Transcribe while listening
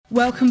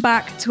Welcome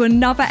back to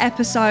another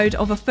episode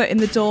of A Foot in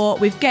the Door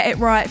with Get It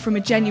Right from a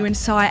Genuine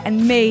Site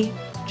and me,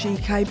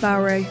 GK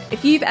Barry.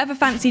 If you've ever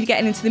fancied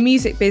getting into the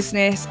music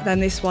business, then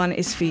this one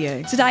is for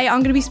you. Today I'm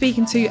going to be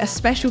speaking to a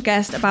special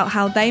guest about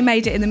how they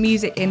made it in the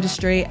music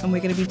industry, and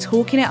we're going to be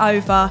talking it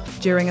over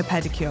during a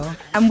pedicure.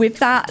 And with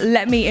that,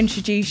 let me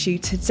introduce you.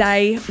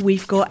 Today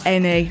we've got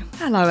ENNY.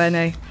 Hello,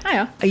 ENNY.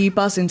 Hiya. Are you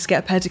buzzing to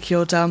get a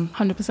pedicure done?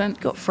 100%.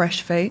 Got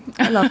fresh feet.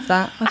 I love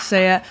that. I see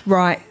it.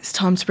 Right, it's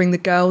time to bring the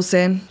girls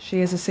in. She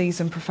is a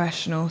seasoned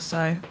professional,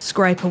 so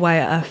scrape away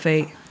at her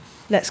feet.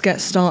 Let's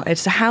get started.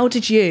 So how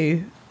did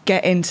you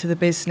get into the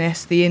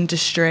business, the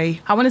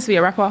industry? I wanted to be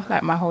a rapper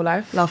like my whole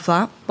life. Love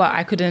that. But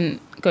I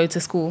couldn't go to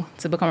school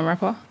to become a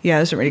rapper. Yeah,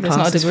 there's not really There's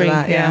not a classes degree. for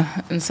that,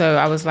 yeah. And so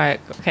I was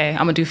like, okay, I'm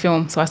gonna do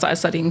film. So I started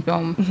studying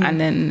film. And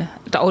then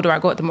the older I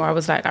got, the more I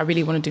was like, I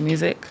really want to do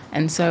music.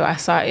 And so I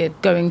started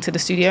going to the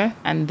studio,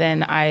 and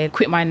then I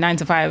quit my 9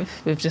 to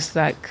 5 with just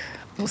like,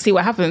 we'll see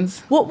what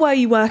happens. What were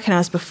you working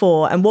as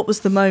before, and what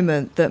was the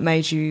moment that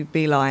made you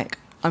be like,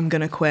 I'm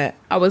gonna quit?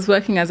 I was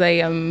working as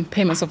a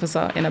payments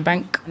officer in a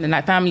bank, and then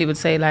like family would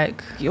say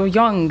like, you're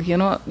young, you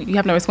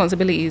have no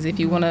responsibilities. If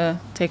you want to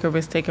take a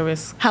risk, take a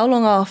risk. How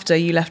long after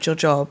you left your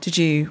job did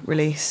you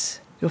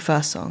release your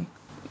first song?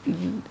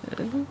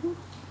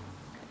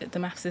 The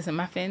maths isn't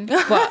mathing,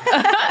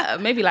 but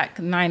maybe like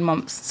 9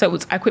 months. So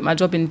I quit my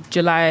job in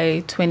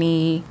July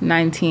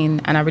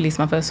 2019, and I released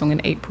my first song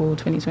in April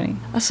 2020.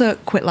 That's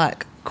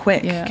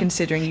quick, yeah.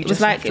 Considering you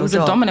just left it your was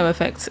job. a domino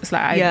effect. It's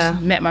like I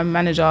met my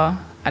manager,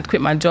 I'd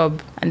quit my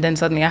job, and then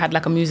suddenly I had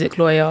like a music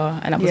lawyer,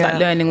 and I was like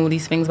learning all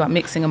these things about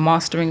mixing and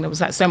mastering. There was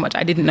like so much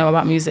I didn't know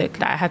about music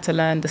that I had to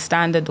learn, the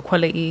standard, the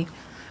quality.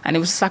 And it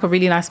was just like a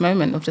really nice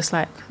moment of just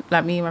like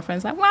me and my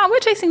friends like, wow, we're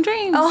chasing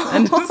dreams.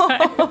 And just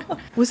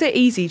like, was it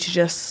easy to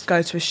just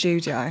go to a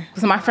studio?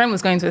 So my friend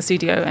was going to a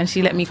studio, and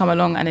she let me come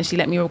along, and then she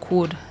let me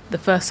record the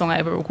first song I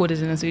ever recorded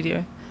in a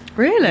studio.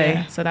 Really?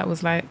 Yeah, so that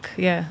was like,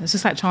 it's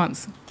just like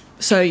chance.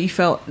 So you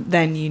felt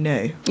then you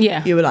knew?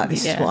 Yeah. You were like,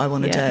 this is what I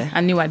want to do.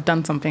 I knew I'd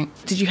done something.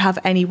 Did you have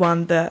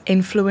anyone that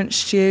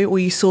influenced you, or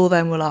you saw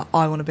them were like,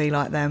 I want to be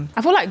like them?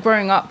 I feel like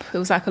growing up, it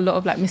was like a lot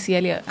of like Missy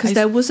Elliott. Because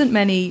there wasn't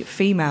many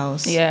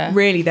females. Yeah.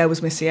 Really, there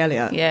was Missy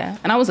Elliott. Yeah.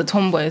 And I was a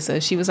tomboy, so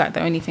she was like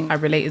the only thing I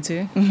related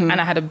to.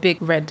 And I had a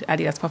big red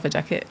Adidas puffer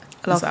jacket.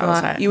 I love that.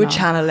 Like, you were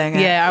channeling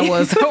it. Yeah, I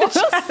was.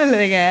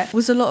 Channeling it.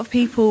 Was a lot of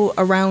people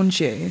around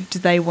you,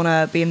 did they want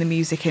to be in the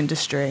music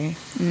industry?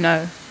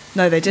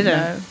 No, they didn't.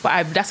 No,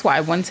 but that's what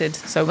I wanted.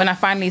 So when I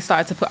finally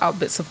started to put out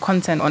bits of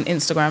content on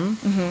Instagram,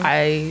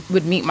 I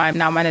would meet my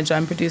now manager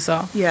and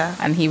producer. Yeah.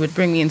 And he would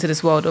bring me into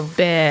this world of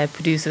bare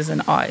producers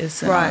and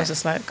artists. And I was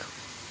just like,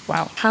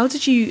 wow. How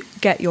did you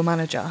get your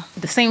manager?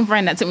 The same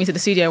friend that took me to the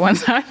studio one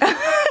time.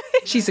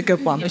 She's a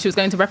good one. She was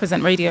going to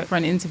represent radio for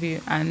an interview,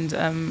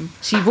 and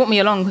she brought me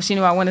along because she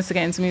knew I wanted to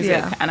get into music.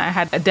 Yeah. And I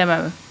had a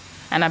demo,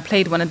 and I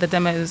played one of the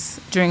demos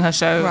during her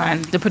show. Right.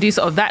 And the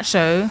producer of that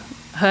show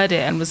heard it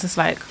and was just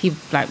like, he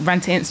like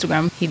ran to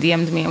Instagram, he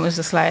DM'd me and was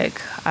just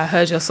like, I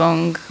heard your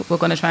song, we're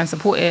going to try and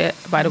support it.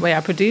 By the way, I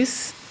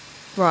produce.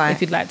 Right.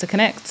 If you'd like to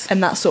connect.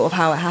 And that's sort of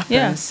how it happens.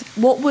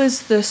 Yeah. What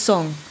was the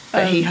song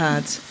that he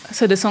heard?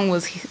 So the song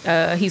was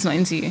He's Not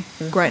Into You.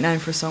 Great name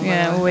for a song.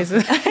 Yeah, always.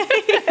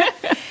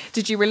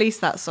 Did you release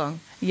that song?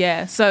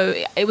 Yeah, so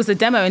it was a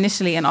demo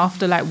initially, and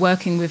after like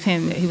working with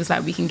him, he was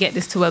like, we can get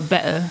this to a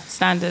better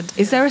standard.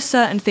 Is there a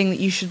certain thing that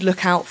you should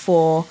look out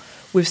for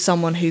with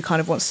someone who kind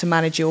of wants to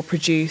manage you or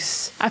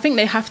produce? I think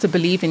they have to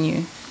believe in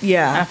you.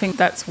 Yeah. I think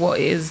that's what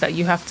it is, that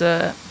you have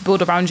to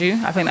build around you.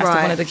 I think that's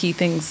one of the key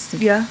things.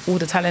 Yeah. All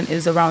the talent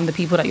is around the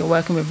people that you're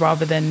working with,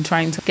 rather than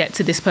trying to get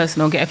to this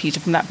person or get a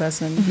feature from that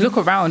person. Look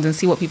around and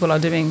see what people are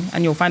doing,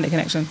 and you'll find a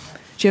connection.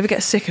 Do you ever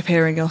get sick of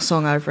hearing your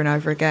song over and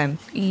over again?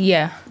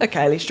 Yeah.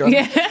 Okay, at least you're on.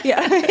 Yeah.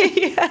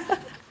 Yeah.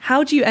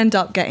 How do you end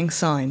up getting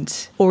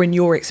signed? Or in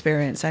your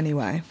experience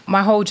anyway?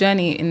 My whole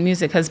journey in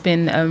music has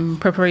been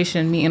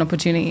preparation, meeting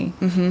opportunity.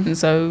 And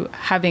so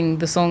having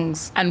the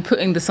songs and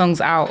putting the songs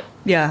out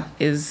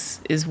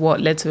is what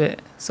led to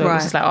it. So it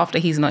was just like after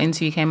He's Not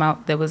Into You came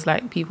out, there was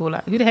like people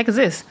like, who the heck is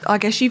this? I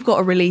guess you've got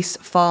to release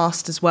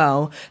fast as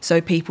well,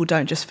 so people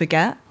don't just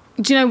forget.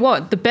 Do you know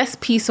what? The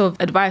best piece of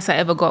advice I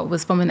ever got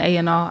was from an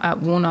A&R at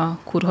Warner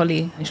called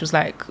Holly. And she was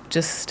like,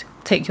 just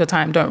take your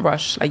time, don't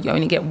rush. Like, you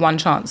only get one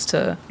chance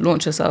to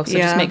launch yourself. So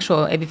just make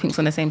sure everything's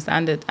on the same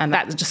standard. And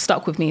that just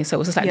stuck with me. So it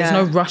was just like, there's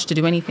no rush to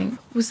do anything.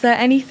 Was there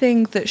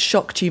anything that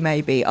shocked you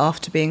maybe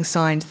after being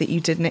signed that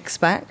you didn't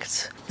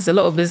expect? There's a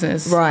lot of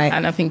business. Right.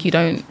 And I think you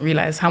don't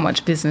realise how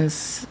much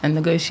business and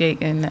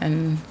negotiating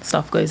and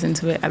stuff goes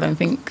into it. I don't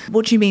think.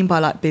 What do you mean by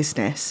like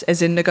business?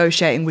 As in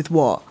negotiating with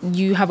what?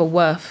 You have a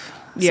worth.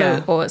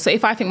 Yeah. So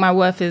if I think my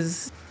worth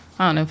is,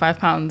 I don't know,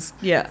 £5.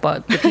 Yeah.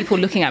 But the people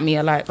looking at me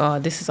are like, oh,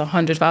 this is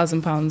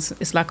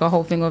 £100,000. It's like a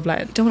whole thing of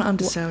like, you don't want to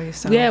undersell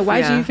yourself. Yeah.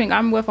 Why do you think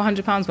I'm worth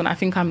 £100 when I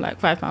think I'm like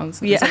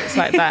 £5? Yeah. So it's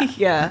like that.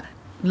 Yeah.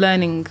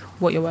 Learning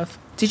what you're worth.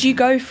 Did you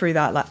go through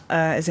that, like,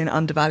 as in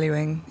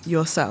undervaluing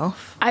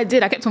yourself? I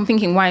did. I kept on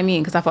thinking, why me?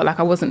 Because I felt like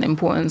I wasn't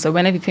important. So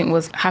when everything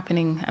was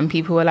happening and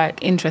people were like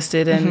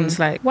interested and it's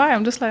like, why?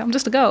 I'm just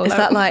a girl. Is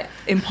that like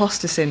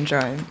imposter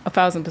syndrome?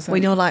 1,000%.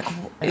 When you're like,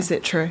 is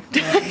it true?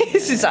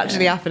 Is this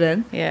actually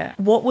happening? Yeah.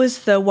 What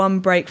was the one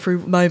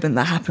breakthrough moment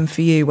that happened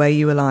for you where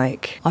you were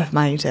like, I've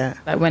made it?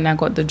 Like when I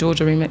got the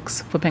Georgia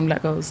remix for Pink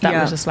Black Girls, that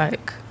was just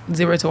like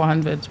 0 to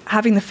 100.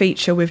 Having the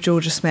feature with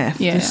Georgia Smith,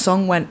 the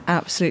song went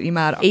absolutely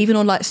mad. Even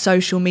on like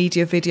social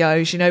media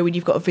videos, you know, when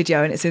you've got a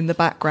video and it's in the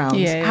background.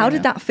 How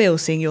did that feel,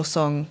 seeing your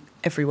song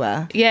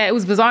everywhere? Yeah, it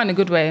was bizarre in a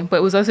good way, but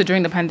it was also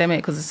during the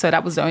pandemic, so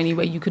that was the only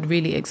way you could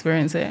really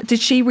experience it. Did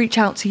she reach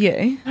out to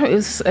you? It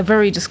was a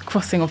very just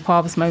crossing of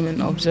paths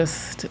moment of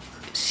just,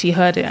 she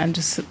heard it and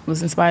just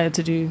was inspired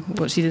to do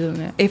what she did on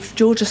it. If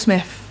Georgia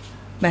Smith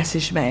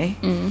messaged me,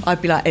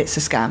 I'd be like, it's a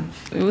scam.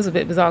 It was a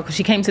bit bizarre because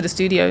she came to the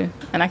studio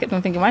and I kept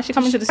on thinking, why is she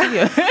coming to the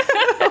studio?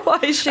 Why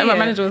is she? And my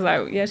manager was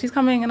like, yeah, she's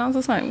coming. And I was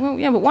just like, well,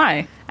 yeah, but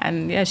why?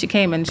 And yeah, she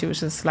came and she was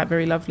just like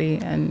very lovely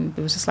and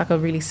it was just like a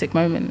really sick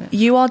moment.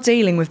 You are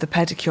dealing with the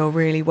pedicure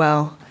really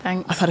well.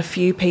 Thanks. I've had a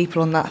few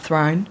people on that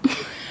throne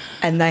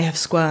and they have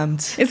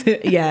squirmed. Is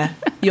it? Yeah,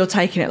 you're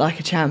taking it like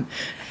a champ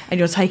and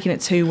you're taking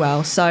it too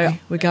well. So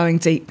we're going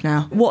deep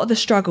now. What are the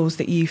struggles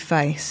that you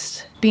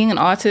faced? Being an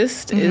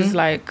artist is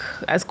like,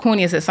 as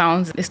corny as it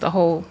sounds, it's the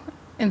whole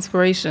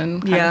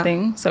inspiration kind of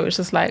thing. So it's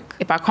just like,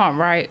 if I can't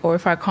write or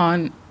if I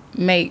can't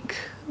make,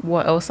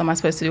 what else am I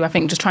supposed to do? I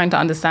think just trying to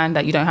understand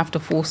that you don't have to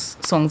force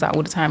songs out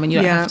all the time and you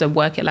don't have to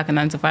work it like a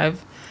 9 to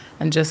 5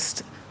 and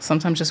just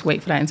sometimes just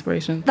wait for that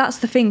inspiration. That's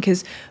the thing,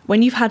 because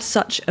when you've had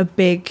such a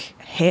big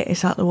hit,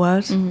 is that the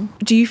word?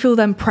 Do you feel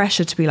then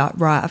pressure to be like,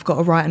 right, I've got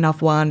to write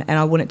another one and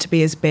I want it to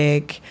be as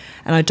big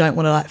and I don't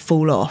want to like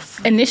fall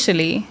off?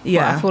 Initially, but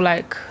I feel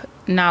like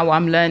now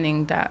I'm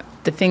learning that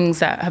the things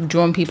that have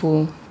drawn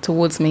people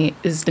towards me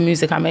is the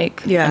music I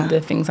make and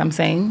the things I'm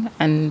saying,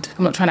 and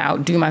I'm not trying to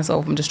outdo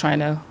myself, I'm just trying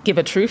to give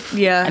a truth,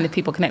 and if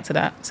people connect to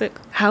that, sick.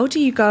 How do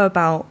you go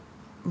about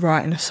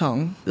writing a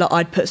song? Like,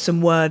 I'd put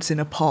some words in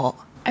a pot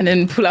and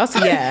then pull out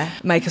something.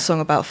 Make a song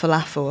about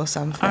falafel or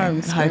something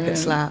and hope it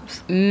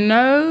slaps.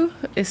 No,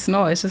 it's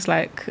not. It's just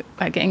like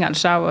getting out the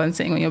shower and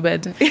sitting on your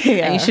bed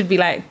and you should be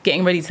like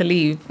getting ready to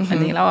leave and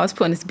then you're like, oh, I was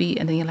putting this beat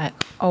and then you're like,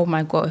 oh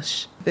my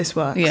gosh, this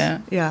works.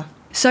 Yeah.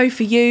 So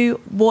for you,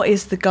 what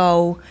is the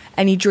goal?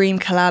 Any dream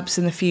collabs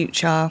in the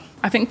future?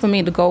 I think for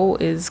me the goal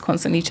is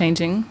constantly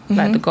changing.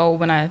 Like the goal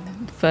when I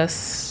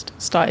first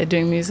started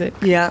doing music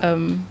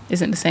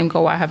isn't the same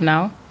goal I have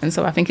now, and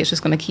so I think it's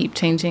just going to keep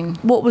changing.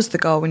 What was the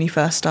goal when you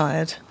first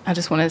started? I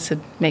just wanted to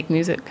make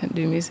music and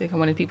do music. I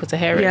wanted people to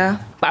hear it.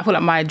 But I feel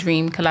like my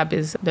dream collab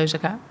is Doja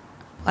Cat.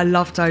 I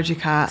love Doja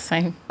Cat.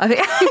 Same. I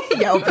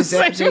think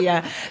opposite.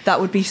 That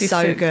would be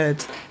so sick.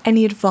 good.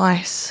 Any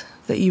advice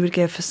that you would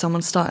give for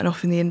someone starting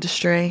off in the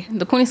industry?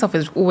 The corny stuff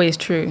is always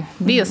true.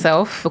 Be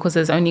yourself, because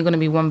there's only going to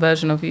be one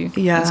version of you.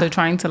 And so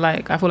trying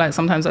to I feel like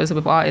sometimes also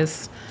with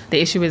artists, the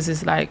issue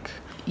is like,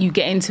 you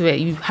get into it,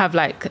 you have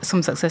like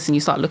some success and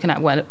you start looking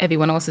at what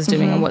everyone else is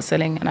doing and what's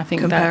selling, and I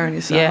think comparing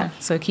yourself.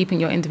 So keeping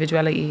your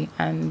individuality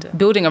and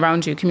building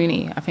around you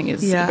community, I think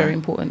is very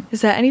important.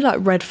 Is there any like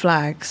red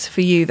flags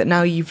for you that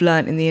now you've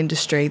learnt in the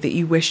industry that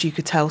you wish you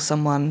could tell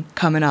someone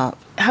coming up?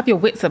 Have your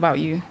wits about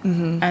you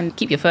and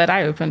keep your third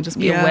eye open. Just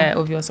be aware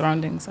of your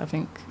surroundings, I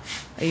think.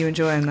 Are you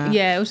enjoying that?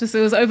 Yeah, it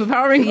was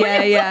overpowering.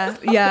 Yeah,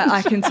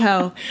 I can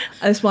tell.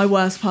 It's my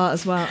worst part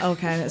as well.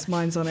 Okay, and it's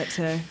mine's on it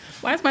too.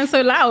 Why is mine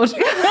so loud?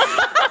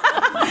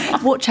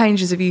 What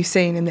changes have you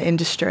seen in the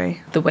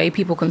industry? The way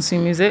people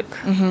consume music.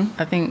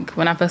 I think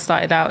when I first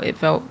started out, it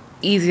felt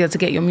easier to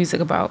get your music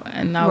about,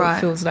 and now it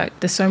feels like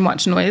there's so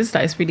much noise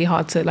that it's really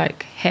hard to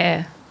like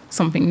hear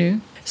something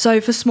new.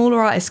 So for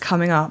smaller artists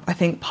coming up, I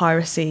think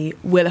piracy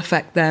will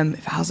affect them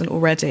if it hasn't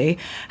already.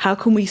 How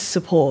can we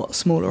support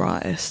smaller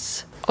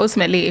artists?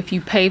 Ultimately, if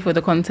you pay for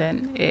the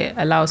content, it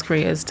allows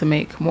creators to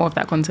make more of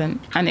that content,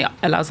 and it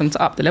allows them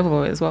to up the level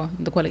of it as well,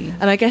 the quality.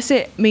 And I guess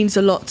it means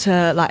a lot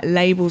to like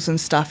labels and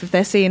stuff. If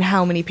they're seeing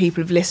how many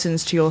people have listened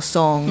to your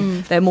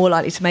song, they're more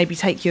likely to maybe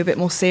take you a bit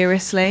more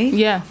seriously.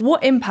 Yeah.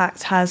 What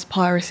impact has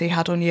piracy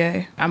had on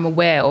you? I'm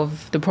aware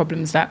of the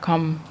problems that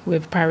come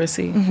with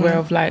piracy, where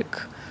of like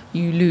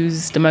you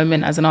lose the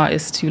moment as an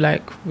artist to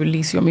like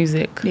release your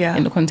music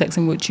in the context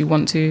in which you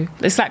want to.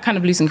 It's like kind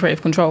of losing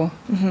creative control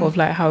of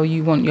like how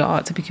you want your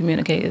art to be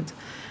communicated,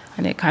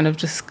 and it kind of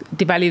just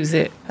devalues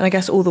it. And I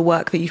guess all the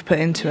work that you've put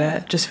into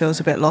it just feels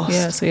a bit lost.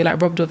 Yeah, so you're like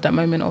robbed of that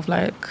moment of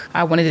like,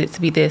 I wanted it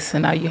to be this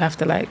and now you have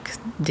to like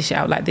dish it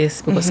out like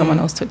this because someone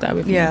else took that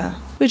with you. Yeah.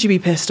 Would you be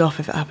pissed off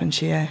if it happened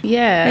to you? Yeah.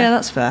 Yeah,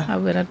 that's fair. I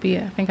would. I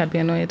think I'd be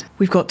annoyed.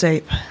 We've got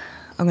deep.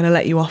 I'm going to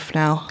let you off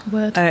now.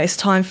 Word. It's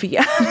time for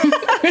you.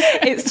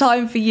 It's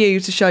time for you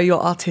to show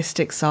your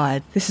artistic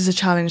side. This is a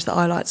challenge that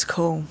I like to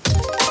call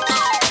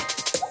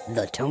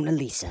The Tona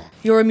Lisa.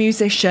 You're a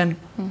musician.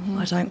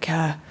 I don't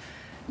care.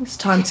 It's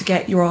time to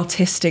get your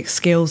artistic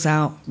skills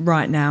out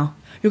right now.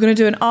 You're going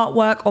to do an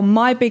artwork on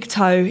my big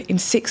toe in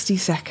 60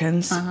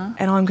 seconds, and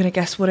I'm going to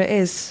guess what it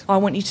is. I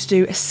want you to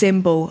do a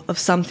symbol of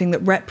something that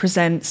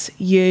represents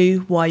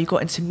you, why you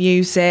got into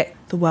music.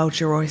 The world's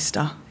your oyster.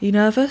 Are you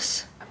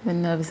nervous? I've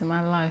been nervous in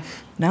my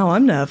life. Now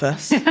I'm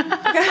nervous.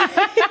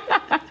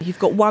 You've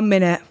got 1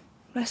 minute.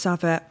 Let's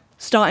have it.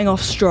 Starting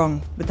off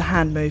strong with the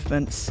hand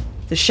movements.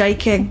 The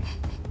shaking.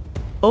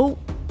 Oh,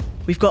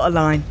 we've got a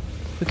line.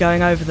 We're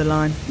going over the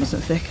line.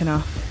 Wasn't thick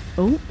enough.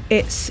 Oh,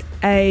 it's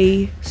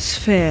a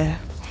sphere.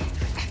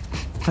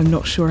 I'm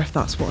not sure if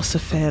that's what a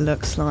sphere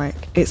looks like.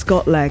 It's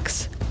got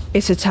legs.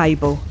 It's a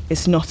table.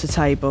 It's not a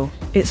table.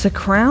 It's a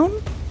crown.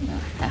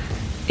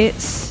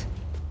 It's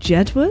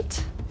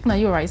Jedward. No,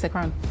 you're right. It's a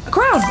crown. A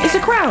crown. It's a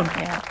crown.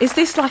 Yeah. Is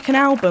this like an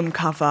album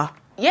cover?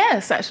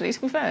 Yes, actually,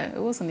 to be fair,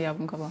 it was on the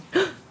album cover.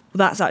 Well,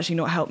 that's actually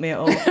not helped me at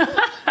all.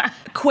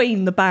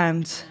 Queen, the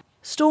band.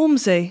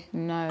 Stormzy.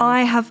 No.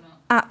 I have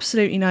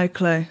absolutely no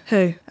clue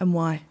who and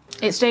why.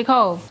 It's J.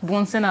 Cole,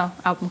 Born Sinner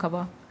album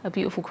cover. A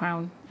beautiful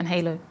crown and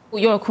halo.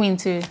 Well, you're a queen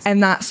too.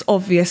 And that's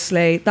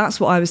obviously, that's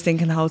what I was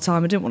thinking the whole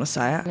time. I didn't want to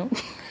say it. Nope.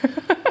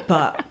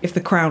 But if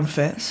the crown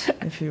fits,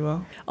 if you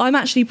will. I'm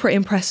actually pretty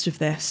impressed with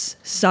this.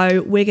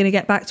 So we're going to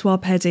get back to our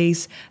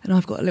peddies, and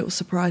I've got a little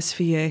surprise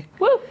for you.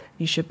 Woo!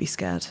 You should be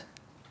scared.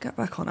 Get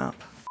back on up.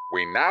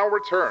 We now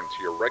return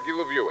to your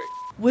regular viewing.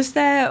 Was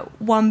there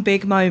one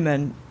big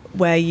moment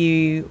where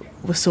you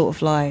were sort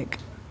of like,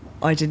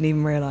 I didn't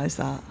even realise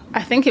that?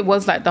 I think it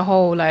was like the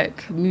whole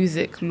like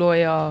music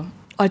lawyer.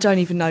 I don't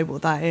even know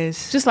what that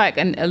is. Just like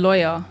a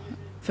lawyer.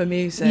 For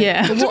music?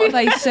 Yeah. But what are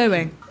they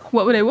suing?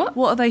 What were they what?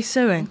 What are they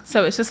suing?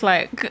 So it's just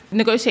like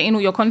negotiating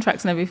all your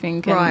contracts and everything.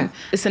 And Right.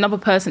 It's another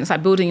person. It's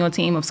like building your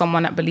team of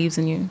someone that believes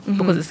in you. Mm-hmm.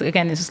 Because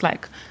it's just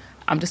like,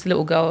 I'm just a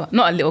little girl.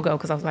 Not a little girl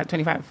because I was like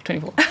 25,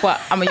 24. But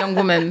I'm a young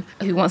woman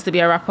who wants to be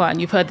a rapper and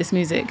you've heard this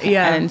music.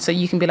 Yeah. And so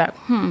you can be like,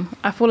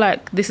 I feel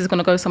like this is going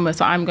to go somewhere.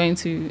 So I'm going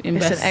to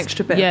invest. It's an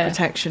extra bit of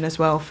protection as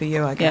well for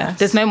you, I guess. Yeah,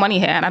 there's no money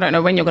here and I don't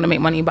know when you're going to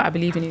make money, but I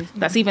believe in you.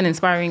 That's even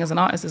inspiring as an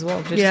artist as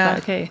well. Just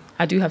like, okay,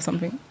 I do have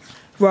something.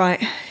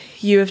 Right,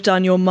 you have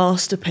done your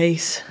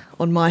masterpiece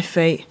on my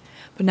feet,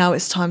 but now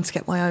it's time to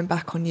get my own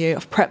back on you.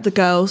 I've prepped the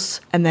girls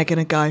and they're going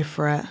to go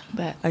for it.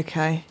 Bet.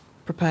 Okay,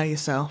 prepare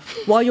yourself.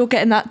 While you're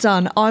getting that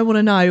done, I want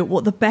to know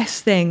what the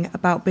best thing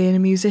about being a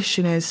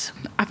musician is.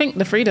 I think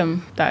the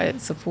freedom that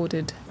it's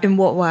afforded. In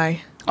what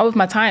way? Oh, with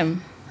my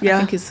time. Yeah.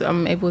 I think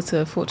I'm able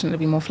to fortunately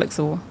be more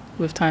flexible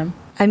with time.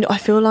 And I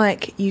feel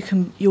like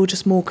you're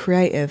just more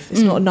creative.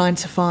 It's not a 9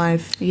 to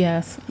 5.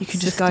 Yes. You can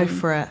just go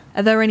for it.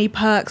 Are there any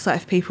perks, like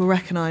if people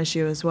recognise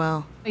you as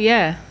well?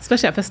 Yeah,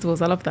 especially at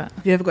festivals. I love that.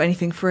 Have you ever got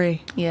anything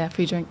free? Yeah,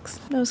 free drinks.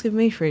 No one's giving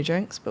me free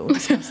drinks, but we'll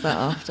discuss that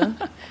after.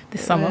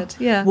 This summer.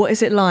 Yeah. What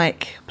is it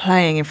like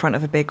playing in front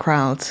of a big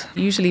crowd?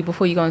 Usually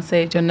before you go on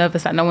stage, you're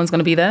nervous that no one's going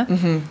to be there.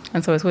 Mm-hmm.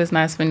 And so it's always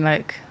nice when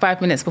like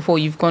 5 minutes before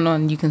you've gone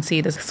on, you can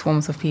see there's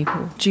swarms of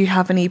people. Do you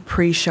have any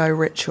pre-show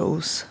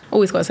rituals?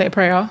 Always got to say a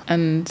prayer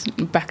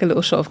and back a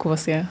little shot, of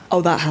course, yeah.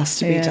 Oh, that has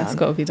to be done. It's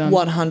got to be done.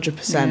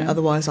 100%, Yeah.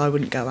 otherwise I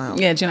wouldn't go out.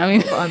 Yeah, do you know what I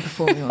mean? But I'm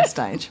performing on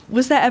stage.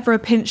 Was there ever a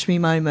pinch me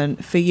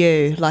moment for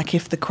you? Like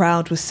if the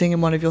crowd was singing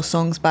one of your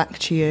songs back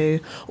to you,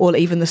 or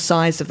even the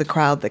size of the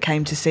crowd that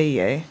came to see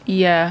you?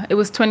 Yeah, it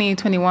was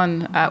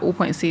 2021 at All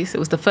Point Cease. It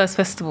was the first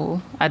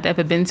festival I'd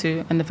ever been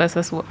to and the first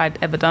festival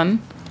I'd ever done.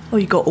 Oh,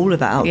 you got all of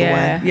that out the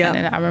way. Yeah. And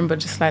then I remember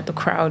just like the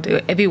crowd,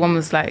 everyone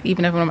was like,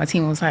 even everyone on my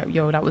team was like,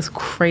 yo, that was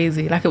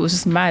crazy. Like it was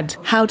just mad.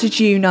 How did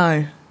you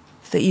know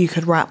that you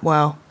could rap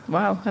well?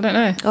 Wow, I don't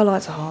know. I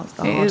like to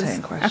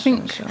hard-hitting questions. I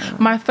think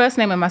my first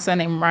name and my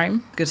surname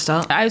rhyme. Good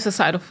start. I also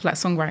started off with like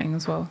songwriting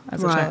as well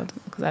as a Right. child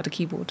because I had a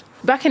keyboard.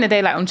 Back in the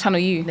day, like on Channel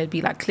U, there'd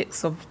be like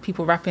clips of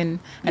people rapping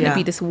and there'd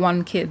be this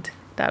one kid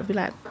that would be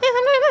like, yes,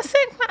 I'm doing that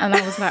sick. And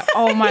I was like,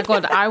 oh my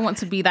God, I want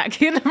to be that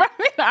kid.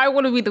 I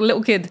want to be the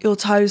little kid. Your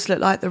toes look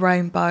like the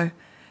rainbow.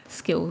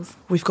 Skills.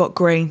 We've got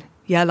green,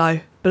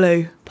 yellow,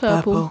 blue,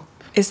 purple.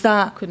 Is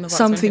that Couldn't have asked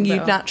something anything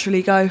you'd better.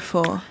 naturally go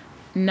for?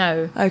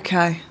 No,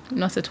 Okay.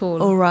 not at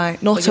all. All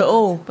right. Not But at you're-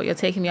 all. But you're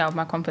taking me out of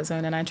my comfort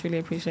zone and I truly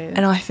appreciate it.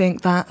 And I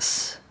think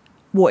that's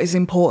what is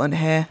important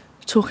here.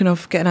 Talking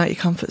of getting out your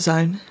comfort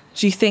zone,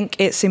 do you think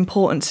it's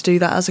important to do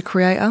that as a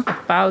creator?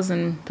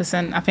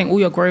 1000%. I think all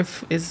your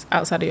growth is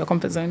outside of your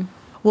comfort zone.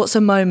 What's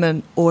a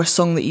moment or a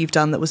song that you've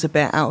done that was a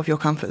bit out of your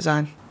comfort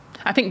zone?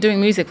 I think doing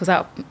music was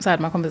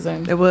outside my comfort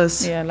zone. It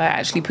was. Yeah, like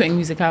actually putting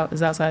music out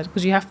is outside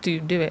because you have to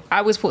do it. I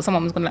always thought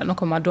someone was going to like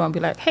knock on my door and be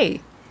like,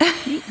 hey,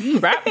 you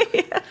rap?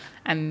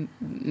 And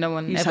no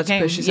one You just ever had to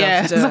came. push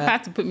yourself to do so it. I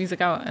had to put music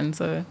out and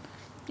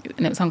it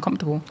was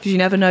uncomfortable. Because you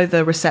never know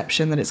the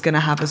reception that it's going to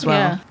have as well.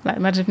 Yeah, like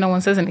imagine if no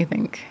one says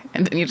anything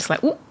and then you're just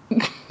like, ooh, Yeah,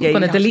 I'm you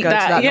going to have delete to go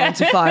that. to that Yeah. 9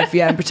 to 5,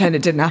 and pretend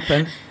it didn't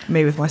happen.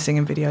 Me with my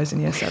singing videos in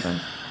year 7.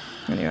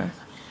 Anyway.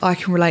 I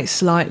can relate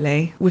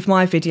slightly. With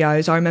my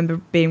videos, I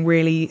remember being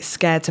really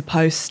scared to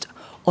post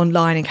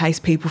online in case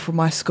people from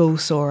my school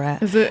saw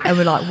it. Is it? And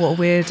we're like, what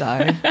a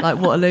weirdo, like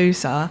what a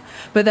loser.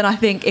 But then I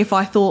think if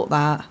I thought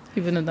that,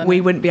 You wouldn't have done we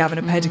it. wouldn't be having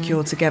a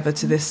pedicure together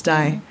to this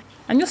day.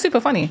 And you're super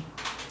funny.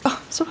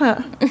 Oh, it's all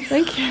right.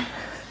 Thank you.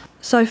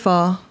 So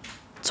far,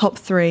 Top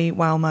 3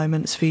 wow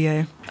moments for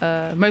you?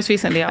 Most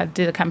recently, I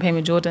did a campaign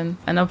with Jordan.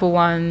 Another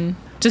one,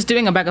 just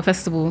doing a bag of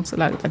festivals. So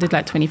like I did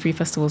like 23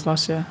 festivals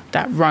last year.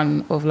 That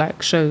run of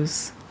like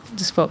shows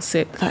just felt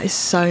sick. That is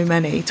so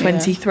many.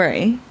 23.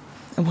 Yeah.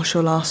 And what's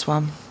your last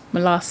one? My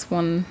last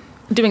one,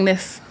 doing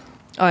this.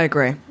 I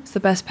agree. It's the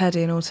best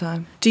pedi in all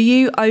time. Do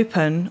you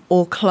open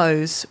or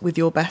close with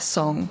your best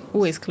song?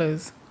 Always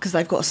close. Because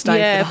they've got to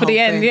stay for the whole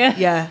end,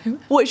 thing. Yeah.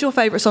 What is your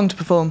favourite song to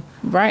perform?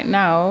 Right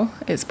now,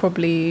 it's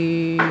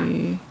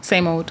probably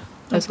Same Old.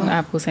 That's one I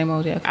have called Same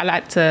Old, yeah. I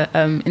like to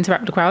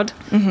interact with the crowd,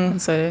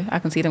 and so I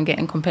can see them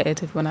getting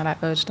competitive when I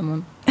like urge them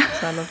on.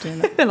 So I love doing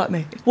that. They're like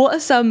me. What are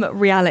some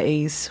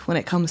realities when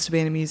it comes to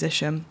being a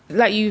musician?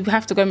 Like you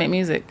have to go make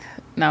music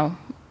now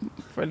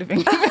for a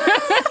living.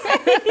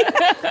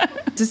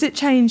 Does it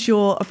change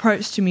your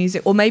approach to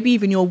music, or maybe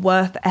even your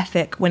work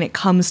ethic when it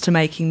comes to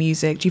making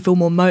music? Do you feel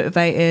more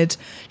motivated?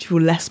 Do you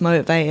feel less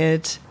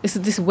motivated? It's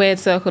this weird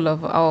circle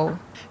of,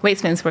 wait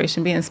for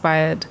inspiration, be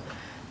inspired,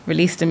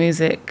 release the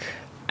music,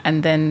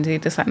 and then you're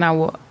just like, now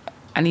what?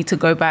 I need to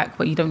go back,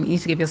 but you don't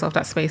need to give yourself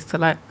that space to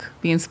like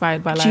be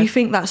inspired by life. Do you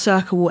think that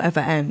circle will ever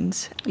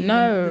end?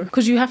 No,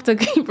 because you have to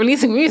keep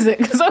releasing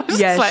music. So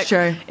it's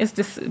true. It's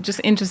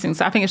just interesting.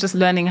 So I think it's just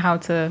learning how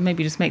to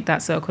maybe just make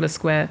that circle a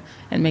square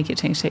and make it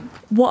change shape.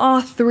 What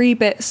are 3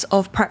 bits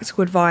of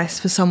practical advice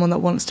for someone that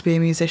wants to be a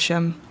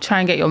musician? Try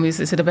and get your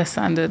music to the best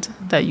standard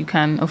that you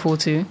can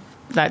afford to.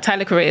 Like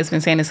Tyler Creator's been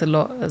saying this a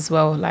lot as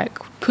well. Like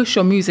push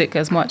your music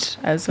as much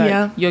as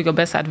you're your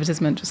best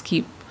advertisement. Just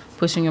keep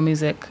pushing your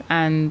music,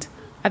 and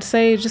I'd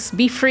say just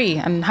be free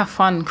and have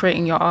fun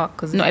creating your art,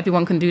 because not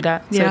everyone can do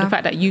that. So the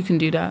fact that you can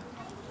do that,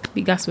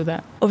 be gassed with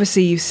that.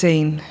 Obviously you've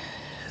seen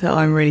that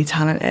I'm really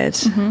talented.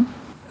 Mm-hmm.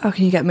 How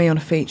can you get me on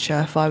a feature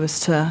if I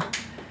was to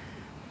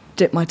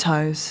dip my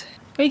toes?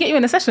 Well, you get you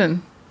in a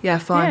session. Yeah,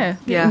 fine.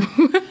 Yeah.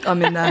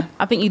 I'm in there.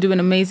 I think you do an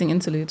amazing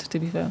interlude, to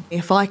be fair.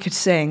 If I could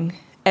sing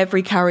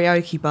every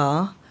karaoke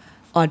bar,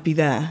 I'd be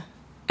there.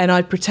 And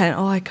I'd pretend,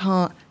 I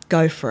can't,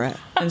 go for it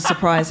and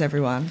surprise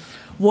everyone.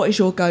 What is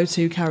your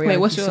go-to karaoke Wait,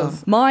 what's song?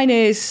 yours? Mine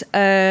is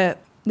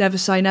Never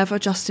Say Never,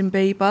 Justin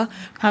Bieber.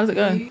 How's it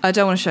going? I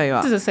don't want to show you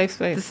up. This is a safe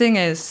space. The thing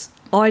is,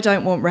 I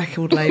don't want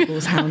record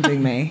labels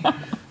hounding me,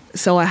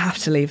 so I have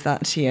to leave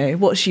that to you.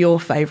 What's your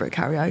favourite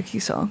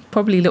karaoke song?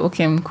 Probably Little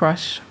Kim,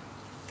 Crush.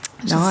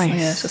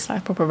 Nice. It's just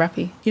like proper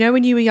rappy. You know,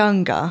 when you were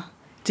younger,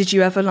 did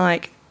you ever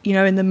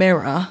in the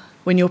mirror,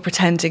 when you're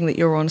pretending that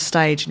you're on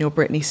stage and you're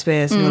Britney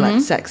Spears and you're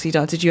like sexy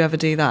dance, did you ever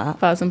do that?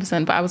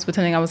 1000%, but I was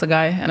pretending I was a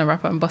guy and a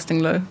rapper and busting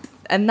low.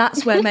 And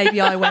that's where maybe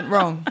I went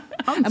wrong.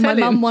 And my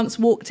mum once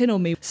walked in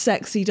on me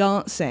sexy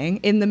dancing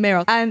in the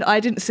mirror, and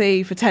I didn't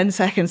see for 10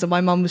 seconds, and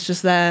my mum was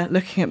just there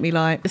looking at me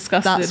like,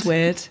 disgusted. That's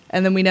weird.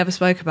 And then we never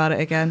spoke about it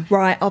again.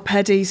 Right, our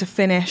pedis are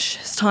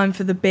finished. It's time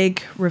for the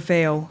big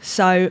reveal.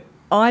 So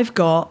I've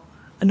got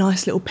a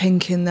nice little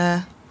pink in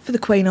there for the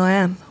Queen I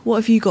Am. What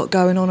have you got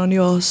going on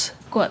yours?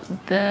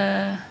 Got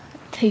the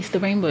Taste the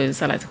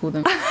Rainbows, I like to call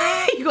them.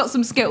 You got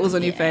some Skittles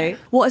on your feet.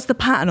 What is the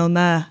pattern on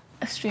there?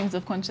 Streams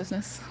of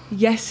consciousness.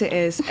 Yes, it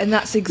is. And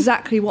that's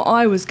exactly what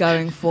I was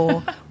going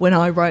for when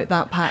I wrote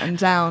that pattern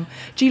down.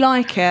 Do you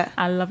like it?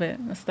 I love it.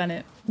 I've done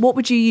it. What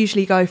would you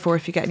usually go for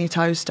if you're getting your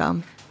toes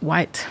done?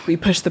 White. We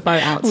pushed the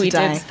boat out today. We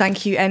did.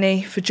 Thank you,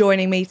 ENNY, for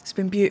joining me. It's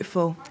been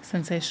beautiful.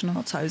 Sensational.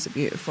 Our toes are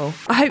beautiful.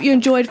 I hope you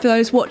enjoyed, for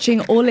those watching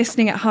or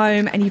listening at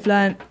home, and you've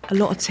learned a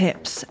lot of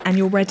tips and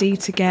you're ready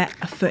to get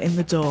a foot in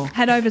the door.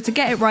 Head over to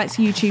Get It Right's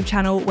YouTube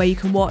channel where you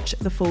can watch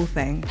the full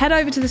thing. Head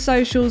over to the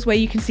socials where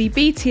you can see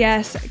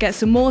BTS, get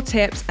some more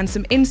tips and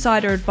some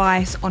insider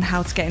advice on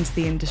how to get into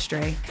the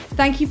industry.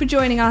 Thank you for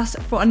joining us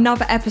for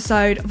another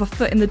episode of A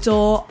Foot in the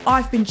Door.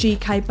 I've been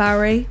GK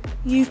Barry,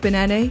 you've been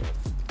ENNY,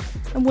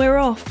 and we're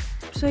off.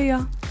 See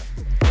ya.